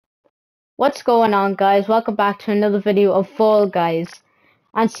What's going on, guys? Welcome back to another video of Fall Guys.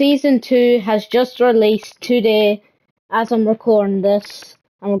 And Season 2 has just released today as I'm recording this.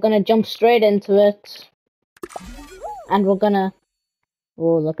 And we're gonna jump straight into it. And we're gonna...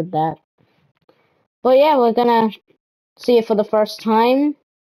 Oh, look at that. But yeah, we're gonna see it for the first time.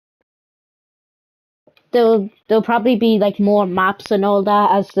 There'll probably be like more maps and all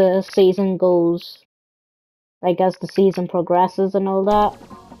that as the season goes. Like as the season progresses and all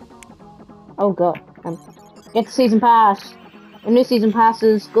that. Oh god. Get the season pass. The new season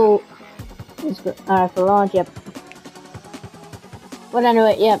passes go for launch, yep. But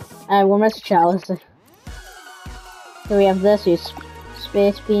anyway, yep. We're Mr. Chalice. So we have this, we have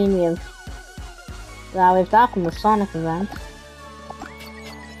Space Beam, we have that from the Sonic event.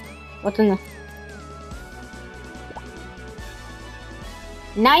 What's in the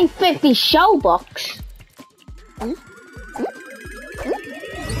 950 Showbox?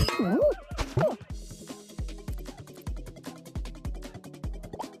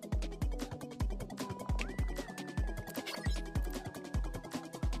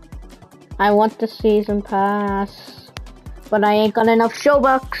 I want the season pass, but I ain't got enough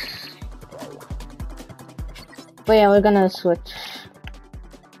Showbox. But yeah, we're gonna switch.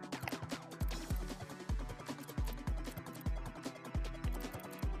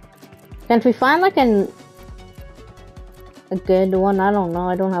 Can't we find like a good one? I don't know.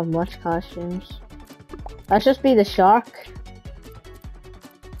 I don't have much costumes. Let's just be the shark.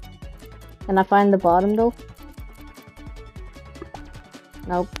 Can I find the bottom though?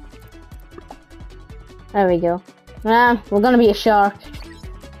 Nope. There we go. We're gonna be a shark.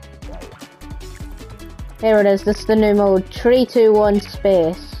 Here it is. This is the new mode. 3, 2, 1,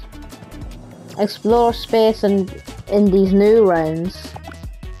 space. Explore space and in these new rounds.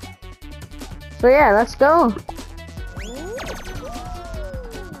 So yeah, let's go.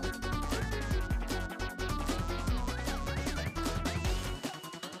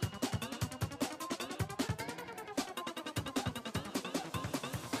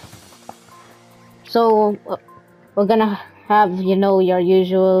 So, we're gonna have, you know, your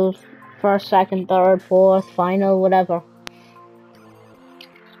usual first, second, third, fourth, final, whatever.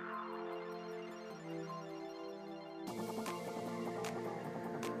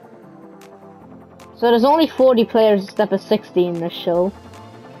 So there's only 40 players instead of 60 in this show.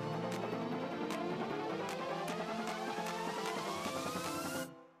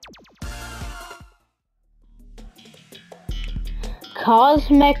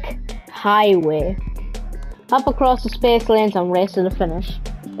 Cosmic Highway. Up across the space lanes and race to the finish.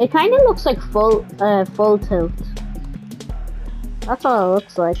 It kind of looks like full tilt. That's what it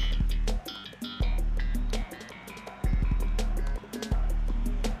looks like.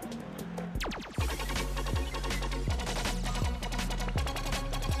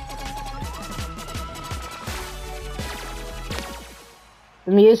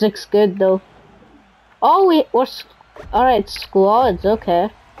 The music's good though. Oh, we're alright, squads, okay.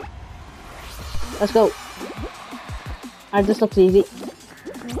 Let's go. Alright, this looks easy.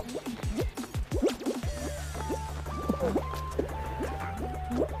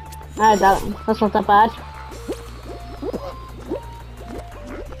 Alright, that's not that bad.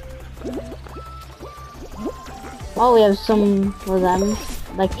 Oh, we have some of them,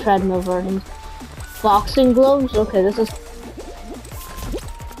 like treadmill versions. Boxing gloves? Okay, this is...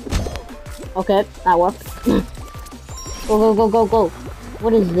 Okay, that worked. Go, go, go, go, go.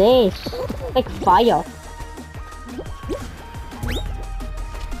 What is this? Like fire.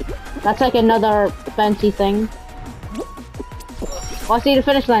 That's like another fancy thing. Oh, I see the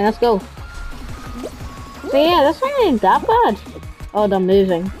finish line, let's go. So yeah, that's not even that bad. Oh, they're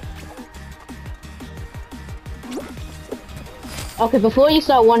moving. Okay, before you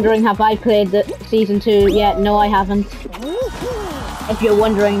start wondering, have I played the Season 2 yet? No, I haven't. If you're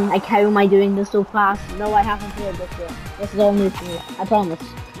wondering, like, how am I doing this so fast? No, I haven't played this yet. This is all new to me, I promise.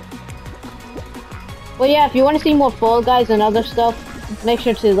 Well, yeah, if you want to see more Fall Guys and other stuff, make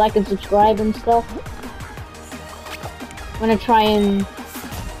sure to like and subscribe and stuff. I'm gonna try and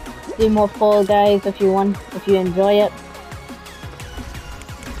do more Fall Guys if you enjoy it.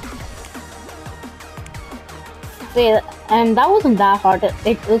 So yeah, and that wasn't that hard.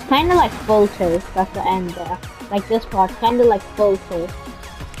 It was kind of like full tilt at the end there. Like this part, kind of like full tilt.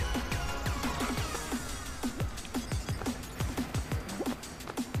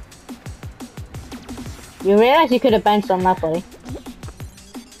 You realize you could have bounced on that, buddy.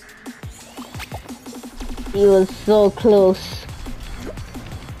 He was so close.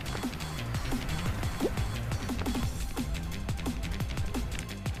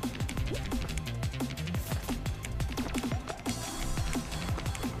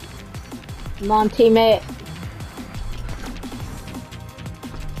 Come on, teammate.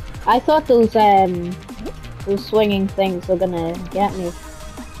 I thought those swinging things were gonna get me.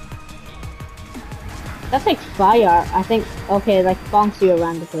 That's like fire, I think. Okay, like bounce you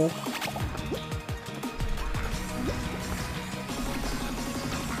around the place.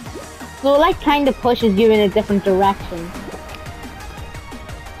 So it like kind of pushes you in a different direction.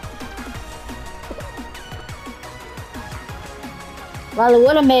 Well, it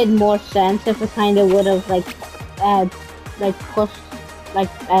would have made more sense if it kind of would have like pushed,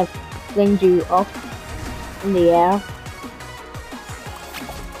 flinged you up in the air.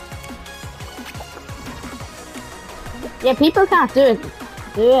 Yeah, people can't do it.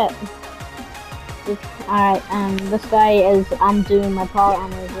 Do it. Alright, this guy is, I'm doing my part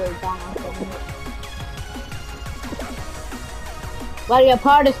and it's really down. Well, your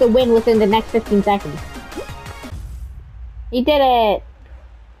part is to win within the next 15 seconds. He did it.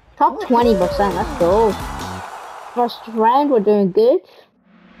 Top 20%, let's go. First round, we're doing good.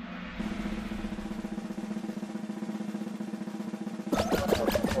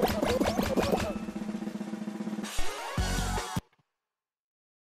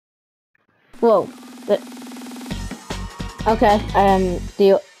 Whoa. Okay,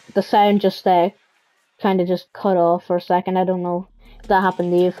 the sound just kind of just cut off for a second. I don't know if that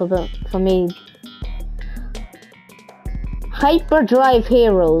happened to you, for me. Hyperdrive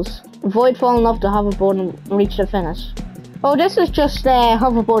Heroes. Avoid falling off the hoverboard and reach the finish. Oh, this is just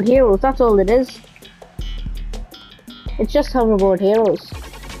Hoverboard Heroes, that's all it is. It's just Hoverboard Heroes.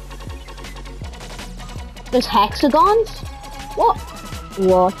 There's hexagons? What?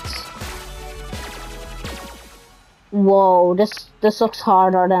 What? Whoa, this looks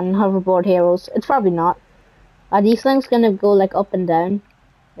harder than Hoverboard Heroes. It's probably not. Are these things gonna go like up and down?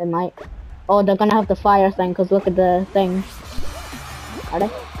 They might. Oh, they're gonna have the fire thing, cause look at the thing. Are they?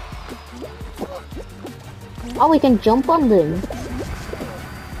 Oh, we can jump on them.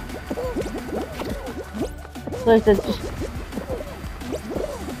 So is it just...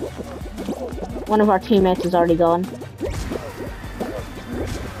 One of our teammates is already gone.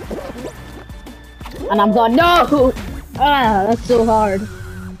 And I'm gone. No! Ah, that's so hard.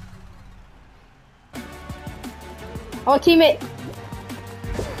 Oh, teammate!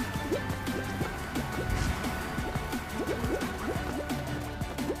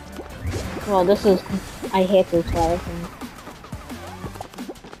 Well, this is... I hate those fire things.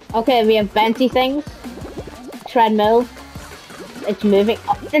 Okay, we have bouncy things. Treadmill. It's moving.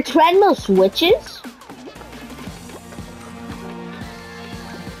 Oh, the treadmill switches?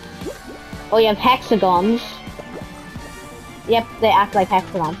 Oh, you have hexagons. Yep, they act like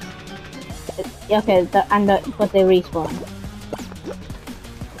hexagons. Okay, but they respawn.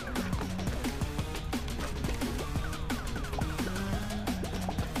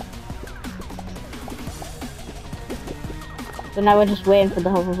 So now we're just waiting for the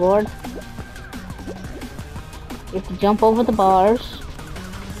hoverboard. You have to jump over the bars.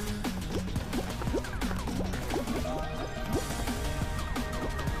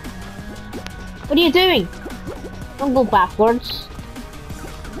 What are you doing? Don't go backwards.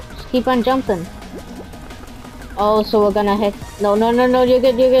 Just keep on jumping. Oh, so we're gonna hit... No, you're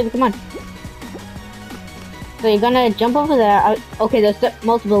good, come on. So you're gonna jump over there. Okay, there's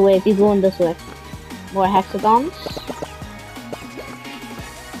multiple ways. He's going this way. More hexagons.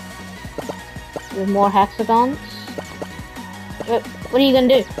 There's more hexagons. What are you gonna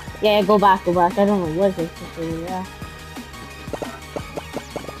do? Yeah, go back. I don't know what is this. Yeah.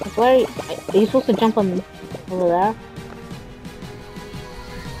 Where are you supposed to jump on over there?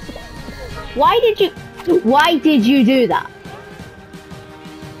 Why did you do that?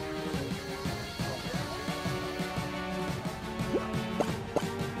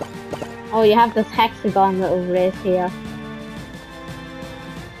 Oh, you have this hexagon little race here.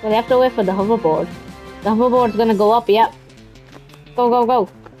 Well, you have to wait for the hoverboard. The hoverboard's gonna go up, yep. Go.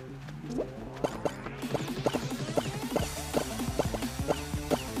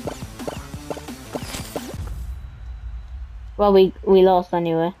 Well, we lost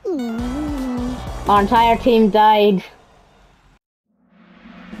anyway. Our entire team died.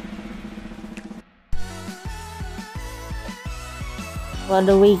 What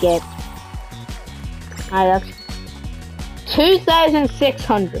do we get? Alright, that's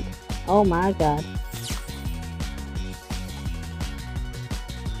 2,600. Oh my god.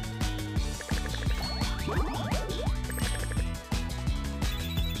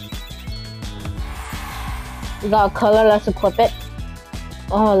 We got a color, let's equip it.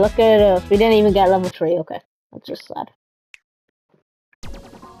 Oh, look at us. We didn't even get level 3. Okay, that's just sad.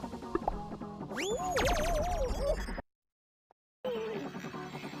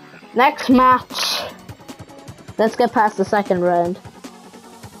 Next match. Let's get past the second round.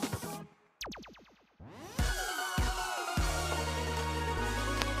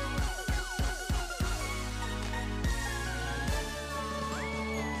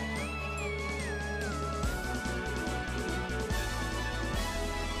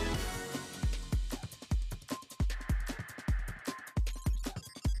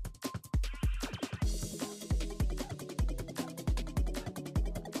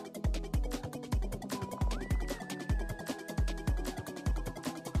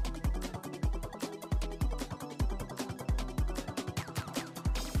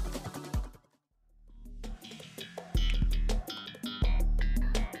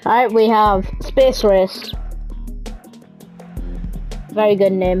 Alright, we have Space Race. Very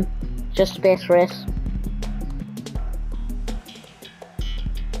good name. Just Space Race.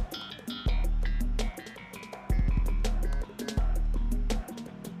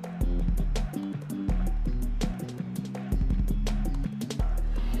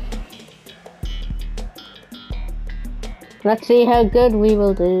 Let's see how good we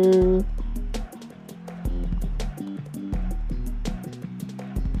will do.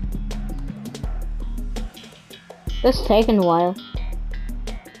 This is taking a while.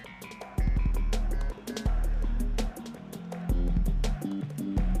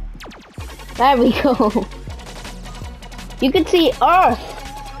 There we go. You can see Earth.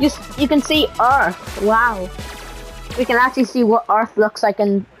 You can see Earth. Wow. We can actually see what Earth looks like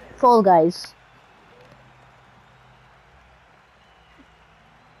in Fall Guys.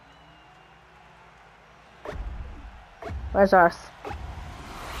 Where's Earth?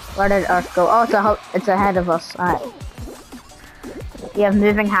 Where did Earth go? Oh, it's ahead of us. Alright. We have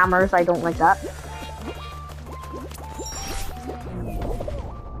moving hammers. I don't like that.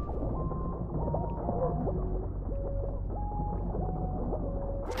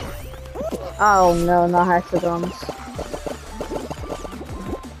 Oh no, not hexagons.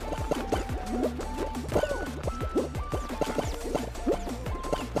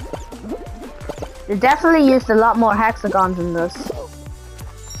 They definitely used a lot more hexagons in this.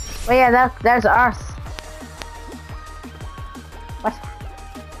 Oh yeah, there's Earth. What?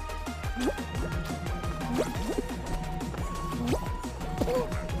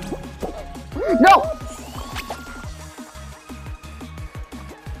 No!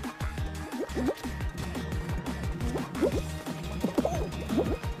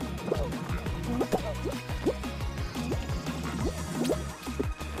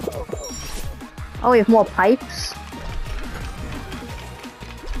 Oh, we have more pipes.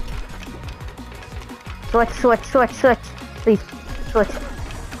 Switch. Please, switch.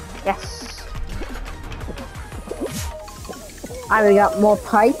 Yes. Alright, we got more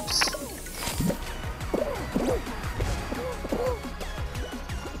pipes.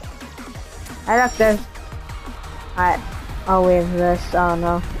 I look, there's... Alright. Oh, we have this. Oh,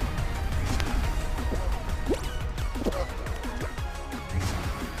 no.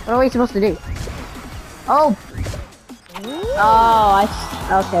 What are we supposed to do? Oh! Oh,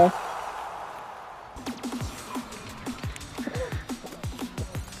 okay.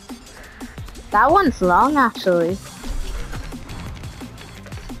 That one's long, actually.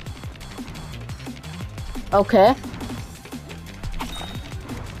 Okay.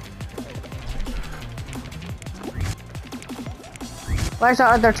 Where's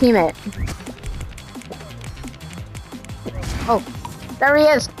our other teammate? Oh, there he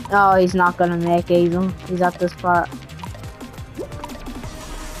is. Oh, he's not gonna make it. He's at this part.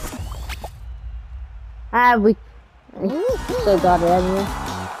 We still got it anyway.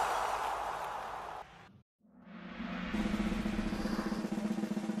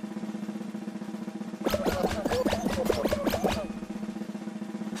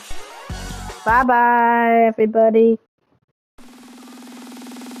 Bye bye, everybody.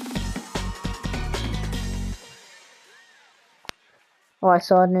 Oh, I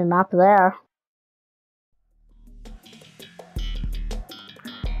saw a new map there.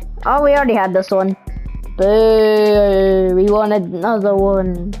 Oh, we already had this one. Boo! We wanted another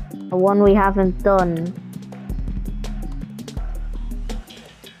one. The one we haven't done.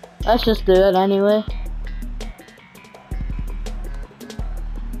 Let's just do it anyway.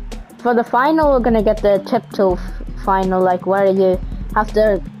 For the final, we're gonna get the tiptoe final, like where you have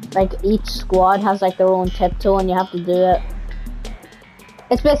to, like each squad has like their own tiptoe and you have to do it.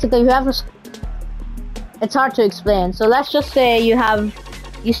 It's basically whoever. It's hard to explain. So let's just say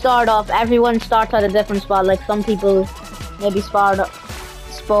you start off. Everyone starts at a different spot. Like some people maybe spawn up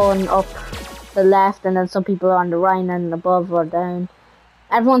the left, and then some people are on the right and above or down.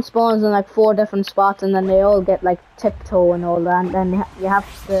 everyone spawns in like 4 different spots, and then they all get like tiptoe and all that, and then you have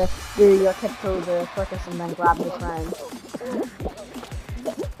to do your tiptoe the quickest and then grab the crown.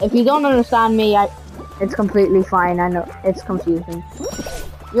 If you don't understand me, it's completely fine. I know it's confusing.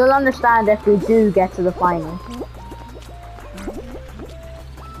 You'll understand if we do get to the final.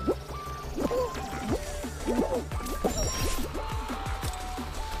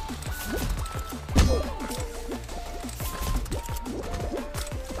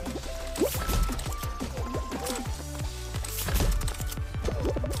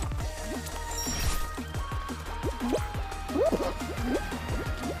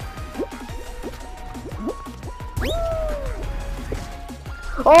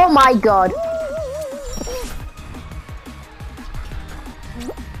 Oh my god!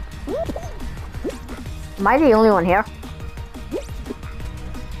 Am I the only one here?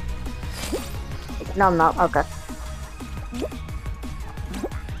 No, I'm not. Okay.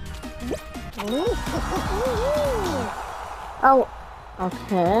 Oh,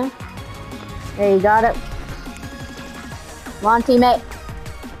 okay. There, you got it. Come on, teammate.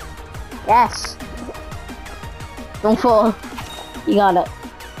 Yes. Don't fall. You got it.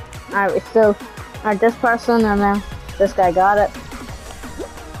 Alright, we still are this person, and then this guy got it.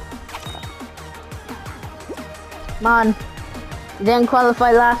 Come on. You didn't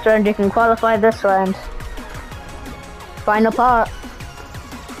qualify last round, you can qualify this round. Final part.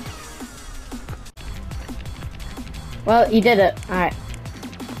 Well, you did it. Alright.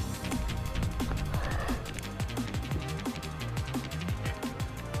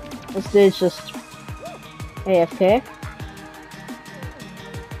 This dude's just AFK.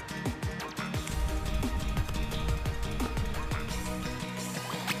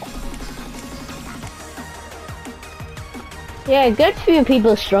 Yeah, a good few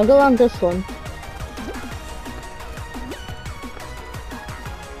people struggle on this one.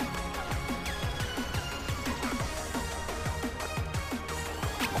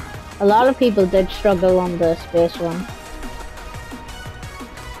 A lot of people did struggle on the space one.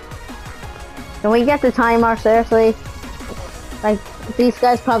 Can we get the timer, seriously? Like, these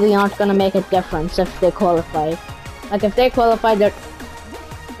guys probably aren't gonna make a difference if they qualify. Like, if they qualify, they're...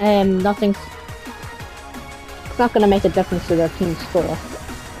 nothing's... It's not gonna make a difference to their team score.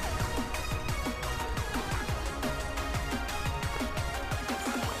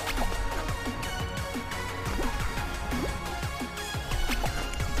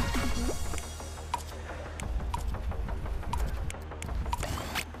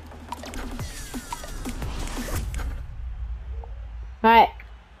 Alright.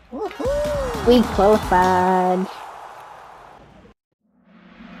 We qualified.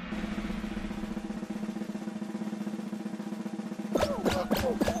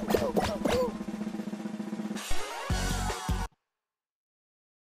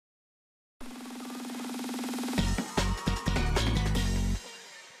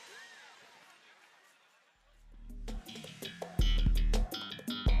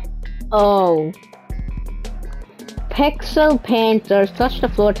 Oh. Pixel Painter, touch the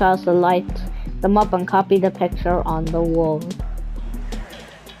floor tiles to light them up and copy the picture on the wall.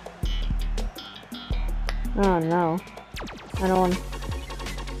 Oh no. I don't want...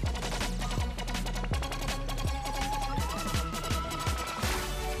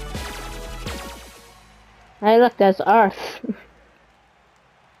 Hey look, there's Earth.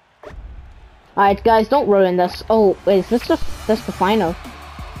 Alright guys, don't ruin this. Oh, wait, is this the final?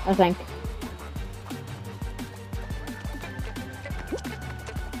 I think.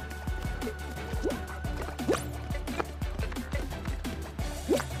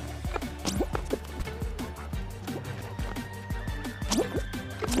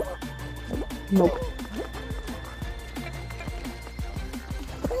 Nope.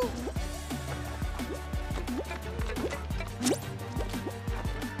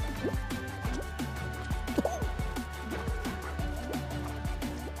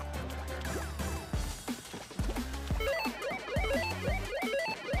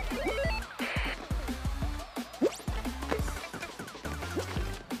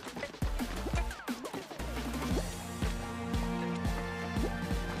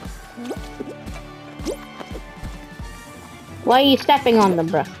 Why are you stepping on them,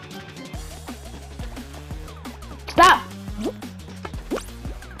 bro? Stop!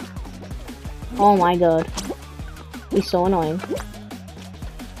 Oh my god. He's so annoying.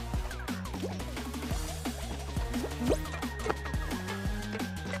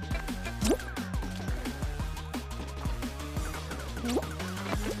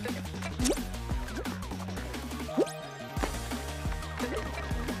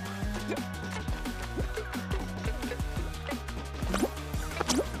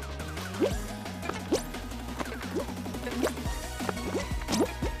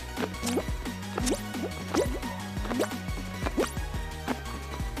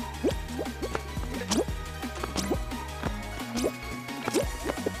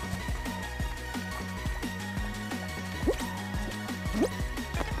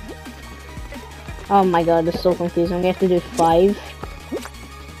 Oh my god, it's so confusing. We have to do 5.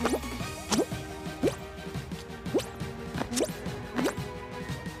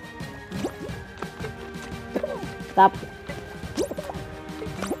 Stop.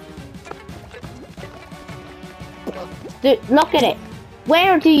 Dude, look at it.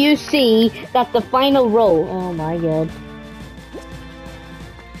 Where do you see that the final row? Oh my god.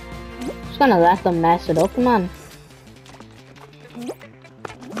 Just gonna let them mess it up, man.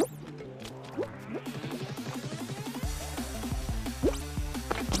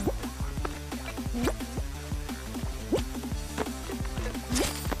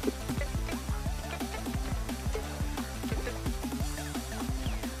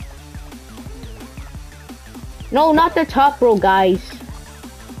 No, not the top row, guys.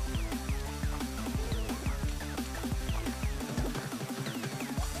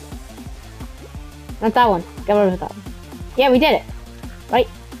 Not that one. Get rid of that one. Yeah, we did it. Right?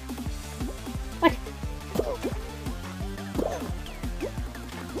 What?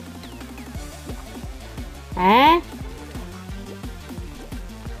 Huh?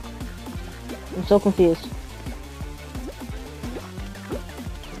 I'm so confused.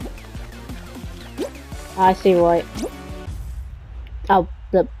 I see why. Oh,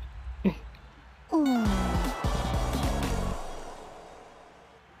 the.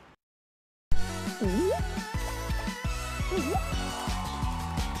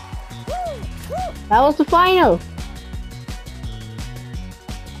 That was the final.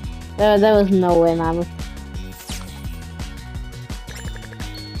 There was no way, man.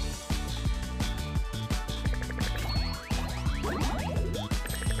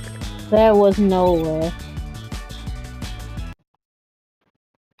 There was no way.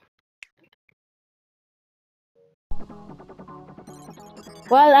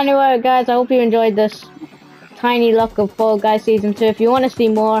 Well, anyway, guys, I hope you enjoyed this tiny look of Fall Guys Season 2. If you want to see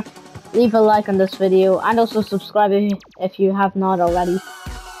more, leave a like on this video, and also subscribe if you have not already.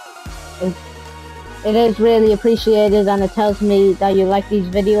 It is really appreciated, and it tells me that you like these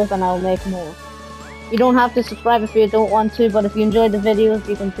videos, and I'll make more. You don't have to subscribe if you don't want to, but if you enjoyed the videos,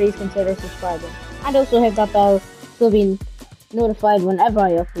 you can please consider subscribing. And also hit that bell so you'll be notified whenever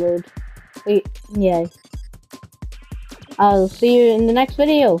I upload. Yeah. I'll see you in the next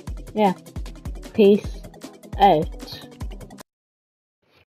video. Yeah. Peace out.